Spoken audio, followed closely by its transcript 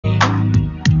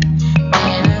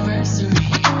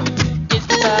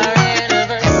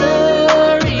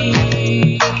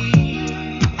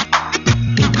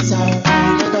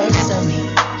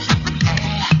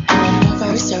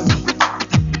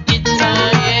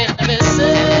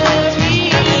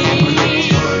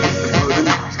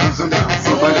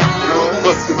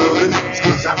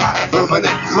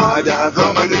ride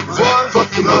for my niggas. Fuck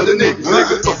them other niggas.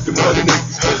 Fuck them other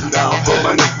niggas. Pressing down for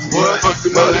my niggas. Fuck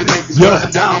them other niggas.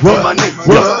 Pressing down for my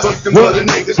niggas. Fuck them other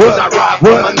niggas. Cause I ride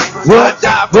for my niggas. I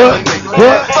die for my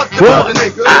niggas. Fuck them other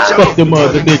niggas. Fuck them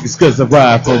other niggas cause I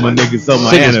ride for my niggas on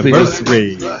my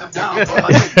anniversary.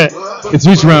 It's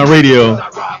Reach Around Radio.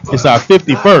 It's our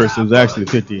 51st. It was actually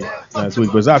 50 last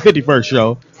week, but it's our 51st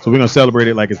show. So we're going to celebrate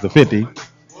it like it's the 50th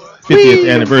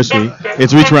anniversary.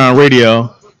 It's Reach Around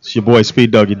Radio. It's your boy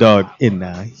Speed Dog, your dog. In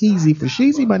Easy for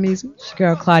Sheezy, my niece. It's your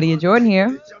girl Claudia Jordan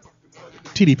here.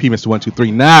 TDP, Mr.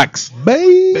 123 Knox.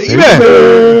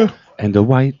 Baby. And the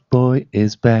white boy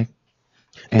is back.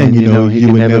 And you know he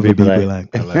can never be black.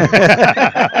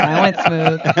 I went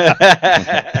smooth.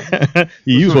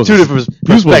 You supposed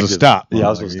to stop. Yeah, I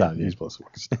was supposed to stop. You supposed to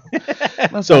stop.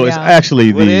 So it's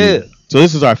actually so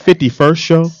this is our 51st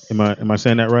show. Am I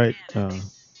saying that right?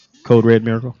 Code Red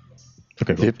Miracle.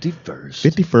 Okay.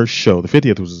 51st show. The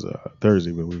 50th was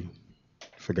Thursday, but we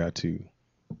forgot to.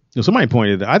 Somebody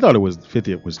pointed. I thought it was the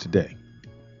 50th was today.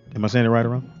 Am I saying it right or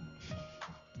wrong?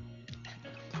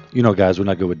 You know, guys, we're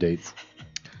not good with dates.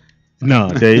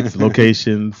 No, dates,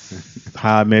 locations,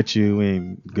 how I met you, we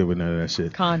ain't good with none of that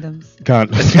shit. Condoms.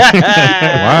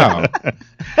 Wow.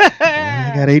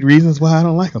 I got 8 reasons why I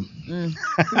don't like them.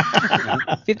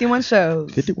 51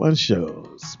 shows. 51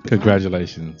 shows.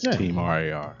 Congratulations, Team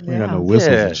RAR. We got no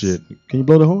whistles and shit. Can you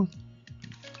blow the horn?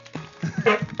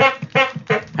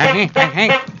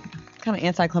 Kind of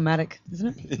anticlimactic,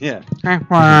 isn't it? Yeah.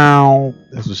 Wow.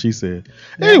 That's what she said.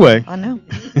 Anyway. I know.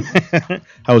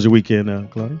 How was your weekend,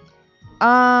 Claudia?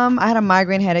 I had a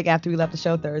migraine headache after we left the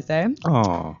show Thursday.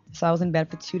 Oh. So I was in bed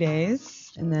for 2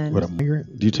 days, and then. What a migraine?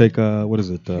 Do you take what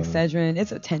is it? Excedrin.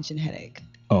 It's a tension headache.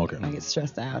 Oh, okay. I get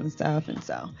stressed out and stuff, and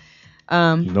so.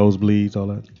 Nosebleeds, all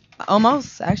that.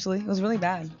 Almost, actually, it was really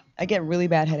bad. I get really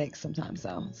bad headaches sometimes,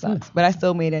 so it sucks. But I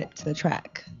still made it to the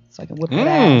track, so I can whip that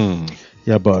ass.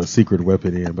 Yeah, I bought a secret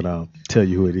weapon in, but I'll tell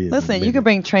you who it is. Listen, you can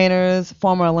bring trainers,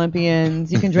 former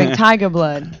Olympians. You can drink tiger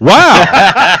blood. Wow.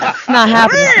 It's not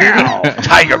happening.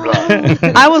 Tiger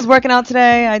blood. I was working out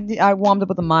today. I warmed up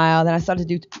with a mile. Then I started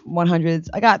to do 100s.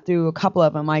 I got through a couple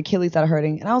of them. My Achilles started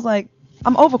hurting. And I was like,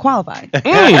 I'm overqualified.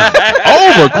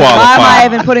 Overqualified. Why am I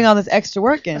even putting all this extra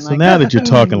work in? So now that you're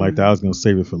talking like that, I was going to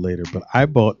save it for later. But I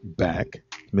bought back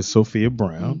Miss Sophia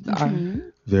Brown. Mm-hmm.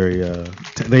 Very,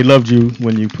 they loved you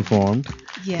when you performed.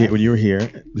 Yes. When you were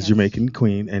here, the Jamaican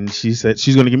queen, and she said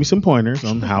she's going to give me some pointers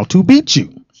on how to beat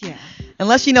you. Yeah.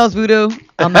 Unless she knows voodoo,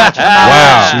 I'm not.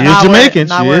 Wow, she is Jamaican.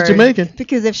 She is Jamaican.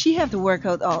 Because if she have to work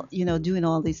out all, doing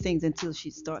all these things until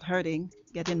she start hurting,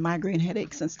 getting migraine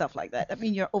headaches and stuff like that, I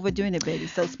mean, you're overdoing it, baby.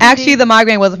 So actually, the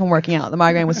migraine wasn't from working out. The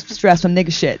migraine was stress from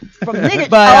nigga shit. From nigga.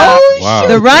 But wow.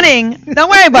 The running, don't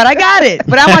worry about it. I got it.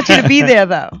 But I want you to be there,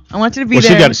 though. I want you to be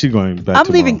there. She's going back. I'm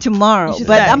leaving tomorrow, but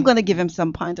stay. I'm going to give him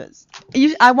some pointers.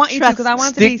 I want you to, because I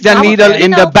want it to be. Stick the needle in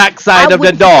the backside of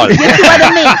the doll. You see what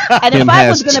I mean? And if I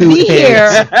was going to be here,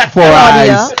 4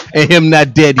 eyes, and him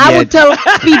not dead yet. I would tell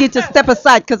Speedy to step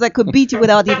aside because I could beat you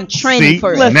without even training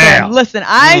first. Listen.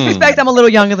 I suspect I'm a a little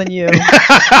younger than you.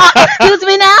 Excuse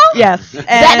me now? Yes.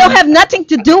 That don't have nothing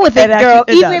to do with it, girl.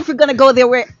 Even if we're going to go there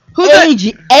where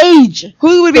age.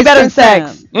 Who would be better in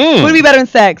sex? Who would be better in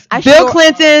sex? Bill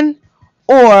Clinton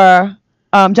or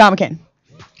John McCain?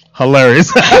 Hilarious.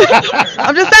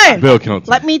 I'm just saying. Bill Clinton.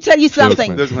 Let me tell you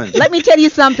something. Let me tell you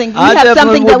something. We have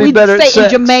something that we say in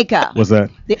Jamaica. What's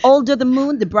that? The older the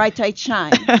moon, the brighter it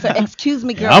shines. So excuse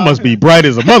me, girl. I must be bright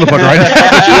as a motherfucker right now.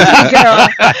 Excuse me, girl.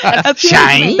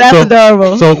 That's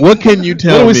adorable. So what can you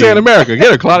tell me? What do we say in America?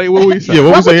 Get it, Claudia. What do we say? Yeah,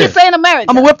 what would you say in America?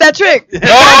 I'm going to whip that trick. Oh,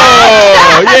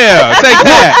 yeah. Take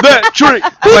that. That trick.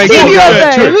 Who's Team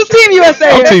USA? Who's Team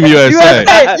USA? I'm Team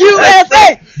USA.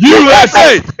 USA.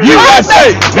 USA.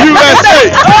 USA.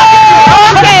 USA.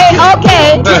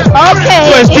 Okay.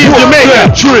 Let's Team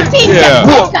Jamaica. Trick. Yeah.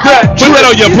 Whoop that trick. Put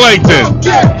that on your plankton.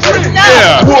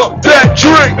 Yeah. Whoop that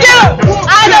trick.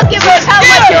 I don't give a how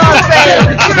much you're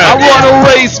saying. I want to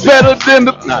race better than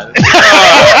the.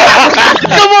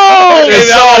 Come on.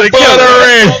 It's all I got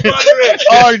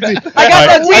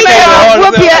the team.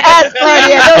 Whoop your ass,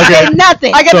 Claudia. Don't say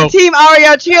nothing. I got the Team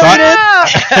Ariel cheerleaders.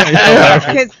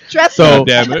 So,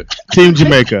 damn it. Team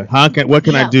Jamaica. What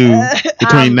can I do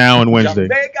between now and Wednesday?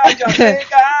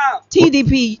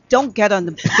 TDP, don't get on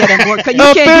board.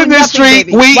 Up in the street,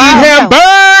 we eat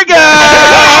hamburgers.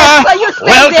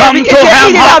 Welcome to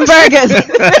hamburgers.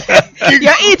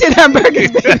 You're eating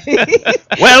hamburgers, baby.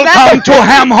 Welcome to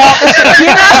Ham Hock.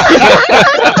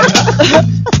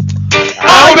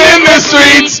 Out in the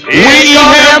streets, we eat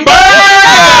hamburgers.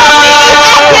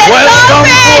 Welcome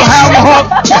to ham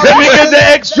hock. Let me get the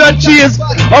extra cheese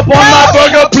up on my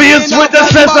burger, please, with the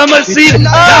sesame seed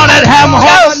down at ham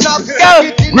hock.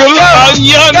 Real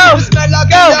onion.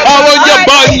 How are your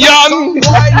bunion?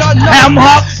 Ham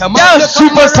hock.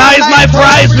 Supersize my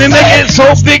fries. We make it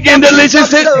so big and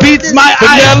delicious it beats my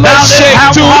eyes down at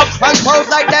ham hock.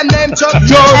 And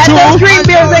those green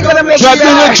beers ain't gonna make Drop you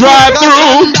in the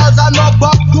drive-through.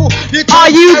 All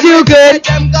you do good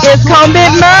is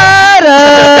commit murder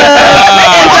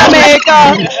in Jamaica.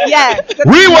 Yeah.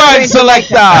 Rewind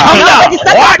selector. No, it's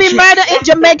not gonna be murder in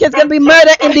Jamaica. It's gonna be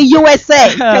murder in the USA.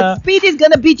 Because Speedy's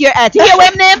gonna beat your ass. You hear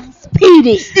what name?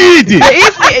 Speedy. Speedy.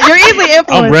 You're easily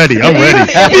influenced. I'm ready.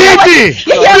 Speedy.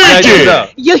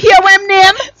 Speedy. You hear what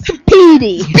name?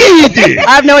 Speedy. Speedy.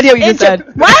 I have no idea what you just said.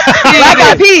 What? Black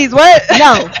eyed peas. What?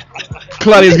 No.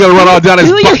 Claudia's gonna run all down his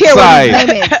Do you hear what his backside.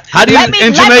 name is? How do you in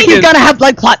He's Jamaican? gonna have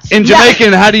blood clots. In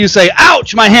Jamaican, how do you say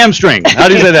 "ouch, my hamstring"? How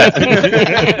do you say that?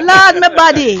 Lord, my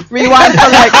body. Rewind for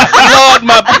like. Lord,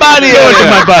 my body. Lord,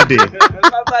 my body.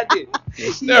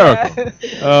 Hysterical.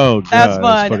 Oh, God. That's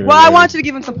fun. fucking Well, I hilarious. want you to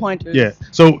give him some pointers. Yeah.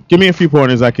 So give me a few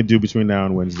pointers I could do between now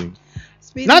and Wednesday.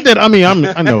 Speedy. Not that I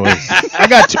know it's, I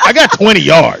got 20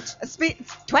 yards.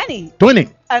 20 20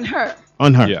 and her.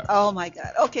 on her. Yeah. Oh my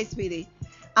God. Okay, Speedy.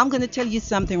 I'm gonna tell you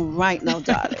something right now,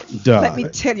 darling. Darling. Let me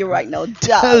tell you right now,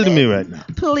 Tell darling. me right now.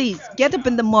 Please get up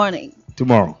in the morning.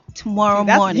 Tomorrow. Tomorrow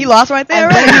That's, morning. he lost right there.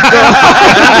 And Right?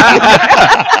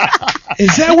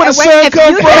 Is that where the And when- sun if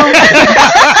come you from?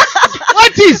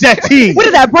 What is that thing? What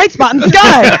is that bright spot in the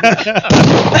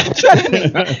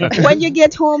sky? when you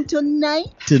get home tonight,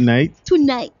 Tonight.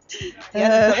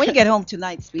 when you get home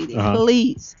tonight, Speedy,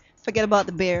 please forget about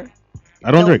the beer.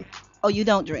 I don't drink. Oh, you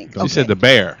don't drink. She Okay. said the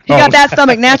bear. He got that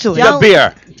stomach naturally. Don't-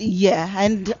 beer. Yeah,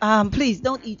 and please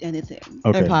don't eat anything.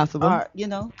 Okay. Impossible. Or,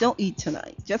 don't eat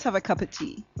tonight. Just have a cup of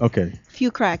tea, Okay.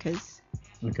 few crackers.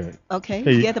 Okay. Okay.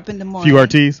 Hey, Get up in the morning. Few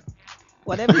RTs.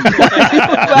 Whatever you want.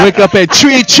 Wake up at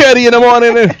 3:30 in the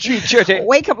morning.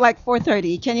 Wake up like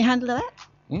 4:30. Can you handle that?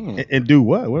 And do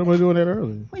what? What am I doing that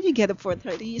early? When you get up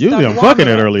 4:30, you Usually start I'm warming fucking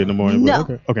that up. early in the morning. No.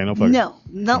 But okay. No fucking. No,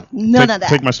 none of that.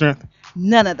 Take my strength.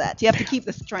 None of that. You have to keep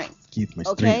the strength. Keep my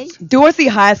Okay. strength. Dorsey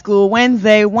High School,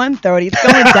 Wednesday, 1:30. It's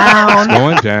going down.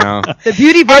 Going down. The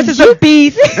Beauty versus the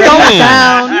Beast. It's going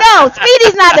down. No,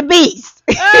 Speedy's not the beast.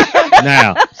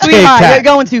 Now, Sweetheart, you're TikTok.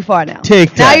 going too far now.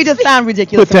 TikTok. Now you just sound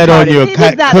ridiculous. Put that and on retarded. your It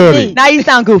is not curry. me. Now you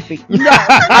sound goofy. No,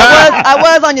 I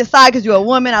was on your side because you're a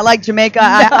woman. I like Jamaica.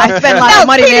 I spend a lot No, of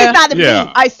money Speedy's there. not the Yeah.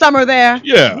 beast. I summer there.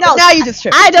 Yeah. No, Now you just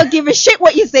tripping. I don't give a shit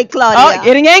what you say, Oh, Claudia.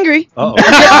 getting angry.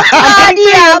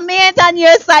 Claudia, man's on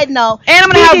your side now. And I'm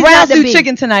gonna have Speedy's brown not the stew beast.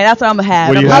 chicken tonight. That's what I'm gonna have.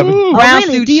 What do you I'm have? having Oh, brown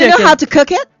really? stew Do you chicken. know how to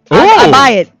cook it? I buy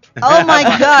it. Oh my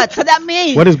God! So that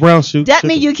means What is brown soup? that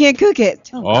means you can't cook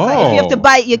it. Oh. If you have to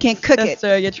buy it, you can't cook it.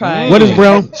 Sir, you're trying. What is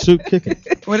brown soup kicking?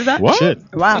 What is that? What? Shit.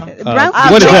 Wow. Brown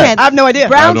what is chicken. that? I have no idea.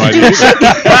 Brown I have stew no idea.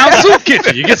 chicken. Brown soup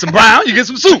kitchen. You get some brown, you get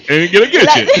some soup. And get a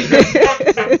kitchen.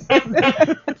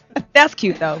 That's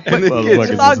cute though. Motherfuckers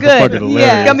It's all is good. fucking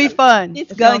hilarious. It's gonna be fun.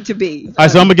 It's going to be. All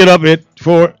right, so I'm gonna get up at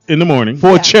 4 in the morning.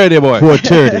 For charity boy.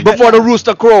 4:30. Before the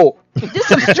rooster crow. Do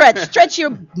some stretch. Stretch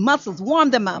your muscles. Warm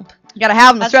them up. You gotta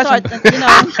have them to That's stretch start, them. you know.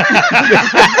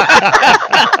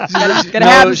 Gotta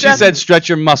have No, them she stretch said stretch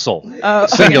your muscle.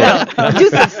 Singular. Do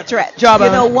some stretch.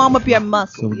 Jawbone. Warm up your So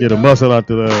muscles. we get a muscle out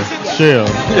the shell.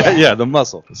 Yeah, the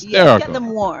muscle. Yeah, get them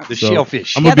warm. The So,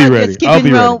 shellfish. I'm gonna Get be on your ready. skipping I'll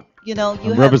be ready. rope. You know, you I'm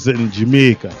have. representing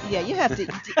Jamaica. Yeah, you have to.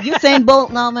 Usain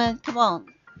Bolt now, man. Come on.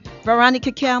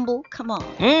 Veronica Campbell. Come on.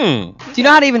 Do you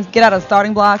know how to even get out of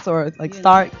starting blocks or like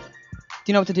start? Do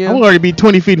you know what to do? I'm gonna already be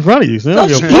 20 feet in front of you. So I don't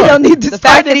give a You fuck. don't need to the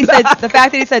fact start that he said the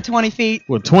fact that he said 20 feet.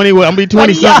 Well, 20. Well, I'm gonna be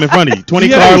 20 something in front of you. 20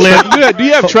 Do you car have- lengths. do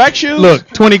you have track shoes? Look,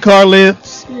 20 car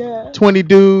lengths. 20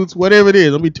 dudes. Whatever it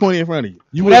is, I'll be 20 in front of you.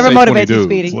 You Whatever wouldn't say motivates you,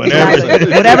 20 dudes. Speedy. Whatever.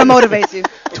 Exactly. Whatever motivates you.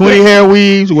 20 hair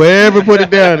weaves. Wherever, put it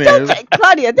down there.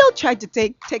 Claudia, don't try to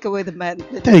take away the man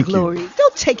the Thank you. glory.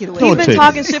 Don't take it away. Don't He's been take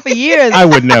talking it. shit for years. I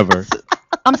would never.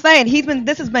 I'm saying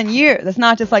this has been years. It's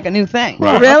not just like a new thing.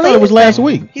 Right. I thought it was last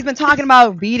week. He's been talking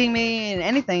about beating me and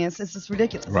anything. It's just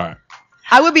ridiculous. Right.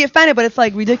 I would be offended, but it's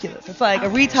like ridiculous. It's like a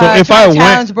retard So if trying I to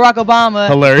challenge Barack Obama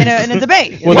Hilarious. in a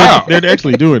debate. Well, Wow. they're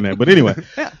actually doing that. But anyway.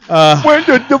 When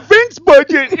the defense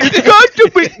budget is going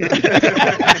to be.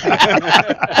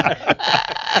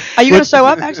 Are you gonna show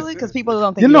up actually? Because people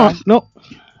don't think You you know, are. no.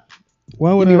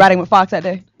 Why would You I? riding with Fox that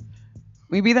day?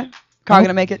 Will you be there? Car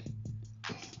gonna make it?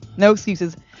 No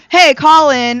excuses. Hey, call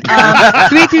in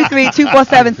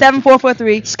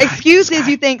 323-247-7443. Excuses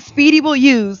you think Speedy will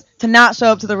use to not show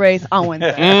up to the race on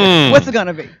Wednesday. What's it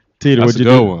gonna be? Tita, That's a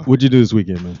good one. What'd you do this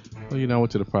weekend, man? Well, I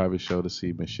went to the private show to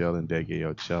see Michelle and Deggy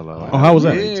Ocello. Oh, how was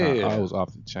that? Yeah. I was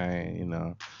off the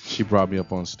chain. She brought me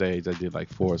up on stage. I did like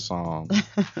 4 songs.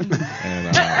 And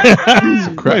it's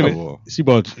incredible. She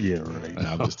bought, yeah, right.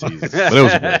 I'm just teasing. But it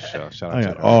was a great show. Shout out I to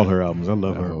got her. all her albums. I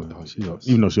love her.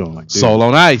 Even though she don't like Soul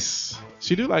on Ice.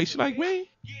 She like me.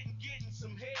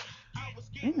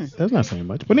 That's not saying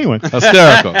much. But anyway.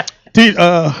 Hysterical. RT,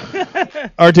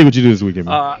 what you do this weekend,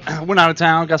 man? Went out of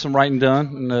town, got some writing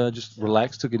done, and just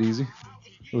relaxed, took it easy.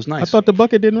 It was nice. I thought the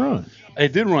bucket didn't run.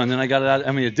 It did run, then I got it out.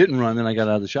 I mean, it didn't run, then I got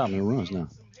it out of the shop, and it runs now.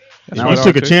 You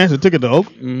took a chance and took it to Oak?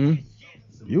 Mm-hmm.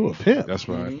 You a pimp. That's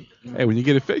right. Mm-hmm. Hey, when you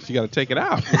get it fixed, you got to take it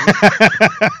out.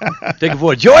 Take it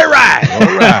for a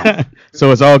joyride.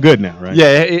 So it's all good now, right?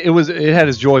 Yeah, it was. It had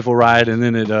its joyful ride, and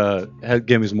then it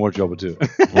gave me some more trouble too.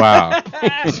 Wow.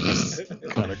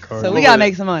 So we gotta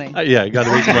make some money. Yeah, got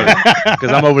to make some money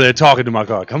because I'm over there talking to my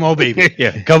car. Come on, baby.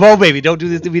 Yeah. Come on, baby. Don't do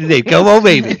this to me today. Come on,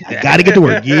 baby. Gotta get to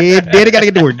work. Yeah, daddy gotta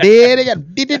get to work. Daddy gotta.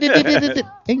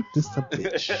 Ain't this a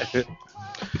bitch?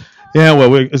 Yeah,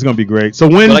 well, it's going to be great. So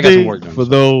Wednesday, for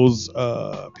those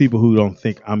people who don't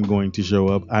think I'm going to show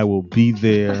up, I will be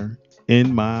there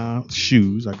in my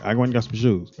shoes. I went and got some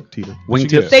shoes. Tita.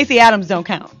 Wingtips. Stacey Adams don't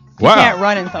count. Wow. You can't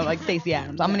run in something like Stacey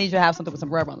Adams. I'm going to need you to have something with some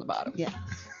rubber on the bottom. Yeah.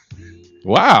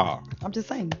 Wow. I'm just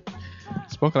saying.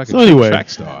 Spoke like So a anyway, track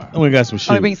star. I went and got some I'm shoes.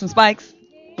 going to bring some spikes. You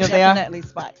know what they are? Definitely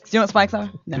spikes. Do you know what spikes are?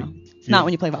 No. It's not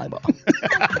when you play volleyball.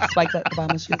 Spikes at the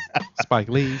bottom of the shoes. Spike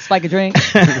Lee. Spike a drink.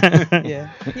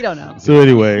 Yeah. You don't know. So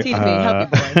anyway, Teach me.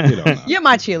 Help me, boy. You don't know. You're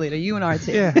my cheerleader. You and RT.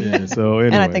 yeah, so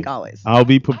anyway, And I think always. I'll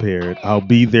be prepared. I'll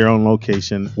be there on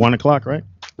location. 1 o'clock, right?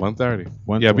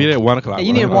 1:30. Yeah, be there at 1 o'clock. Yeah,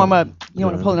 you need to warm up. You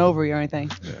don't want to pull an ovary or anything.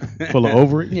 Full of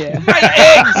ovary? Yeah. My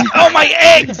eggs! Oh, my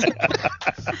eggs!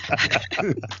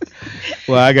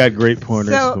 Well, I got great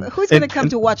pointers. So who's going to come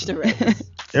to watch the race?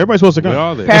 Everybody's supposed to come. We're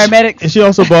all there. Paramedics. And she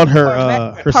also bought her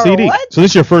CD. What? So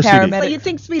this is your first Paramedics. So you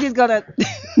think Speedy's going to...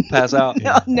 Pass out.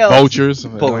 No. Vultures.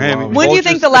 Pull a hammy. When do you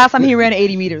think the last time he ran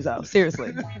 80 meters, though?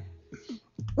 Seriously.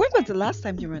 When was the last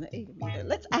time you ran an 80 meter?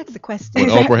 Let's ask the question. When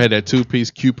Oprah had that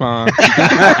 2-piece coupon.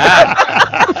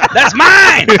 That's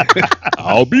mine!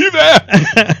 I'll be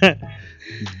there.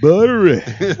 Buttery.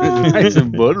 Nice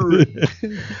and buttery.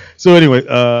 So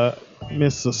anyway,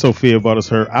 Miss Sophia bought us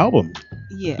her album.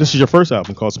 Yeah. This is your first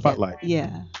album called Spotlight.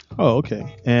 Yeah. Oh,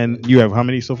 okay. And you have how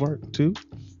many so far? 2?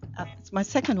 It's my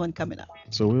second one coming up.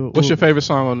 So What's your favorite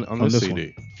song on this this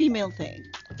CD? Female thing.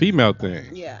 Female thing.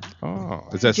 Yeah. Oh,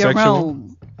 is that sexual?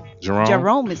 Jerome.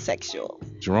 Jerome is sexual.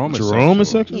 Jerome is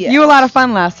sexual? Yeah. You were a lot of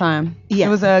fun last time. Yeah. It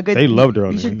was a good. They loved her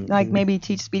on You there. should maybe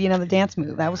teach Speedy another dance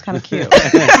move. That was kind of cute.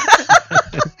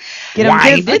 Get him,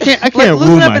 Why? I can't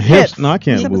loosen move up my his hips. No, I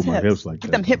can't Loosen up move his my hips like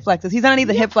Get that. them hip flexors. He's underneath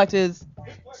the hip flexors.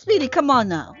 Speedy, come on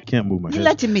now. Can't move my You're hips.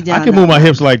 letting me down. I can now. move my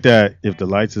hips like that if the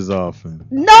lights is off. And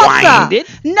No, sir.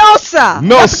 No, sir.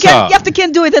 No, you sir. You have to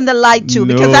can do it in the light too,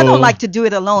 because I No. don't like to do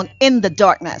it alone in the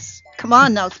darkness. Come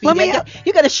on now, Speedy.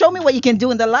 You got to show me what you can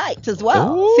do in the light as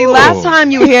well. Ooh. See, last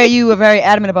time you were here, you were very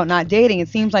adamant about not dating. It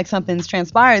seems like something's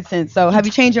transpired since. So have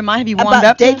you changed your mind? Have you warmed About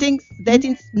up? dating?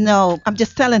 No, I'm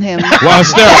just telling him. Well,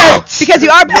 hysterical. Because you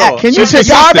are back. Can you take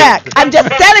You are a back. I'm just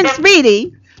telling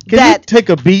Speedy Can that you take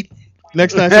a beat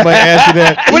next time somebody asks you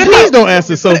that? Please don't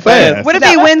answer so fast. What if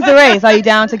he wins the race? Are you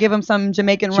down to give him some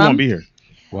Jamaican She rum? won't be here.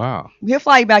 Wow. He'll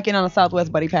fly you back in on a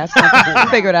Southwest buddy pass. We'll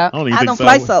figure it out. I don't even I think don't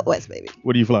fly Southwest. Southwest, baby.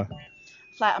 What do you fly?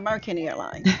 Fly American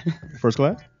Airlines. First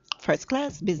class? First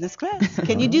class, business class.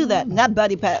 Can you do that? Not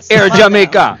buddy pass. Air Come on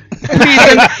Jamaica. Please, in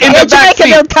Air the back Jamaica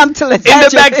seat. don't come till it's In the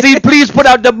back seat, please put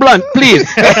out the blunt, please.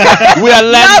 We are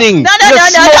landing. No. You're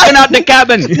smoking out the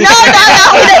cabin. No.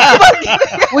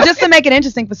 Well, just to make it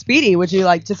interesting for Speedy, would you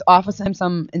like just offer him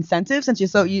some incentive since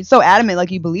you're so adamant, like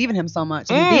you believe in him so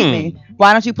much? And you beat me.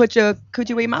 Why don't you put your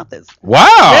coochie where your mouth is? Wow.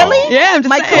 Really? Yeah, I'm just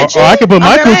My saying. coochie? Or I can put my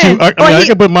I'm just coochie. saying. I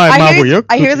can put my mouth where your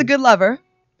I hear he's coochie- a good lover.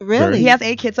 Really? He has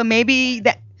 8 kids, so maybe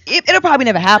it'll probably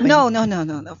never happen. No.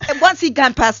 Once he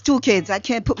gone past 2 kids, I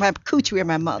can't put my coochie where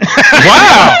my mouth.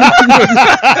 Wow.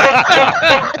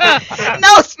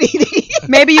 No, Speedy.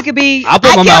 Maybe you could be. I'll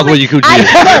put my mouth where your coochie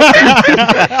is.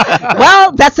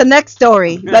 Well, that's the next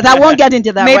story, but I won't get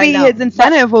into that right Maybe now. his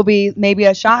incentive will be maybe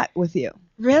a shot with you.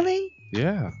 Really?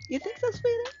 Yeah. You think so,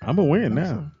 Speedy? I'm going to win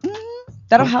now.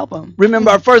 That'll help him.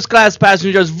 Remember, first class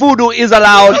passengers, voodoo is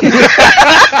allowed.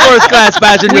 First class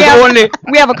passengers only.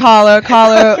 We have a caller.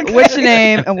 Caller, what's your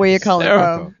name and where you're calling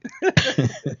from?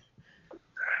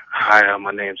 Hi,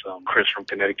 my name's Chris from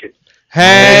Connecticut.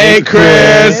 Hey,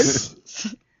 Chris.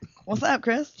 What's up,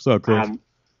 Chris? What's up, Chris?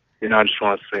 I just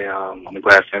want to say I'm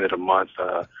glad it's the end of the month.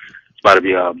 about to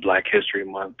be Black History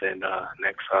Month, and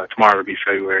next tomorrow will be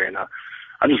February, and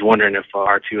I'm just wondering if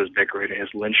RT was decorating his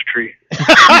lynch tree.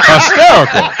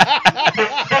 Hysterical.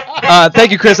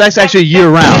 Thank you, Chris. That's actually year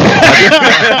round.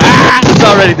 It's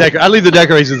already decorated. I leave the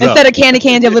decorations up. Instead of candy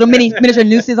canes, you have little miniature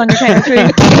nooses on your candy tree.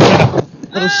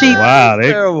 Little sheep.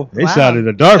 Wow, they shot in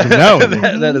the dark from that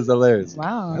one. That is hilarious.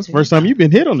 Wow. That's the first time you've been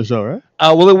hit on the show, right?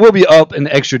 Well, it will be up an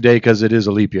extra day because it is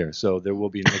a leap year, so there will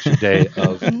be an extra day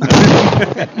of.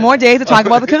 More days to talk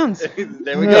about the coons.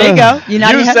 There we go. There you go. You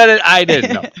said it. I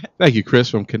didn't. No. Thank you, Chris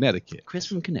from Connecticut. Chris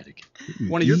from Connecticut.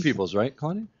 One of your peoples, right,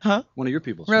 Connie? Huh? One of your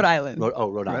peoples. Rhode Island. Rhode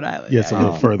Island. Rhode Island. Yes, a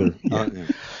little further.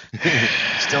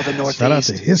 Still the Northeast. Shout out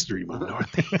to history, my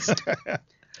Northeast.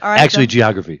 All right, Actually, so-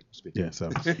 geography. Yeah, so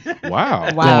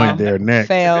Wow. going there next.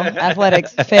 Fail.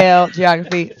 Athletics. Fail.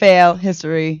 Geography. Fail.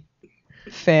 History.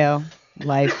 Fail.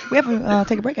 Life. We have to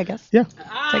take a break, I guess. Yeah.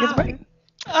 Take us a break.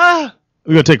 We're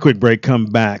going to take a quick break, come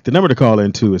back. The number to call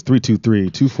into is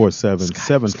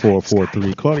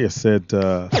 323-247-7443. Claudia said,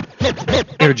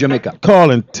 Air Jamaica.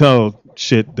 call and tell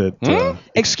shit that excuses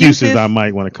Excuses I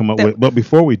might want to come up with. But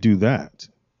before we do that,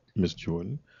 Miss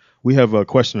Jordan, we have a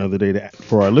question of the day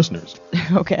for our listeners.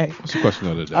 Okay. What's the question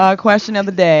of the day? Question of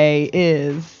the day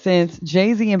is, since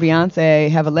Jay-Z and Beyonce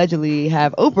have allegedly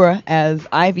have Oprah as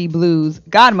Ivy Blue's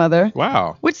godmother,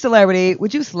 Wow. which celebrity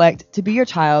would you select to be your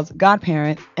child's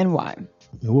godparent and why?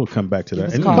 And we'll come back to that.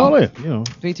 us And a you call. call in.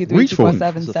 Reach for it.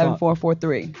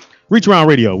 323-247-7443. Reach Around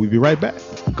Radio. We'll be right back.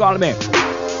 Call him in.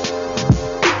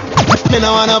 Me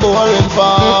no wanna boring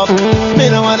fuck. Me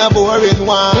no wanna boring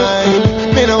wine.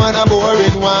 Me no wanna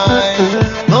boring wine.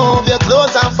 Move your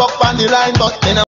clothes and fuck on the line, but me no